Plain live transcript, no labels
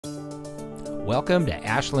Welcome to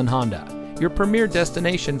Ashland Honda, your premier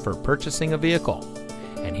destination for purchasing a vehicle.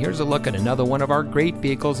 And here's a look at another one of our great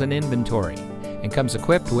vehicles in inventory, and comes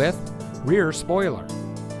equipped with rear spoiler,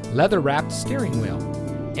 leather-wrapped steering wheel,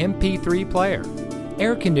 MP3 player,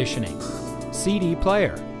 air conditioning, CD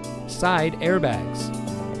player, side airbags,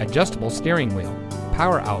 adjustable steering wheel,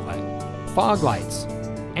 power outlet, fog lights,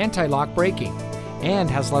 anti-lock braking, and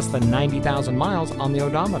has less than 90,000 miles on the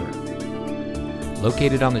odometer.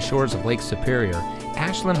 Located on the shores of Lake Superior,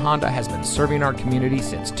 Ashland Honda has been serving our community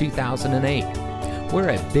since 2008. We're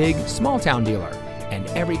a big, small-town dealer, and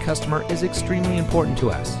every customer is extremely important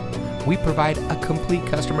to us. We provide a complete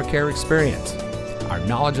customer care experience. Our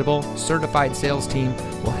knowledgeable, certified sales team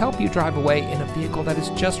will help you drive away in a vehicle that is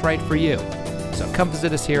just right for you. So come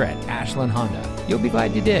visit us here at Ashland Honda. You'll be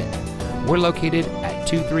glad you did. We're located at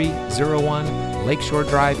 2301 Lakeshore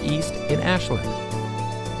Drive East in Ashland.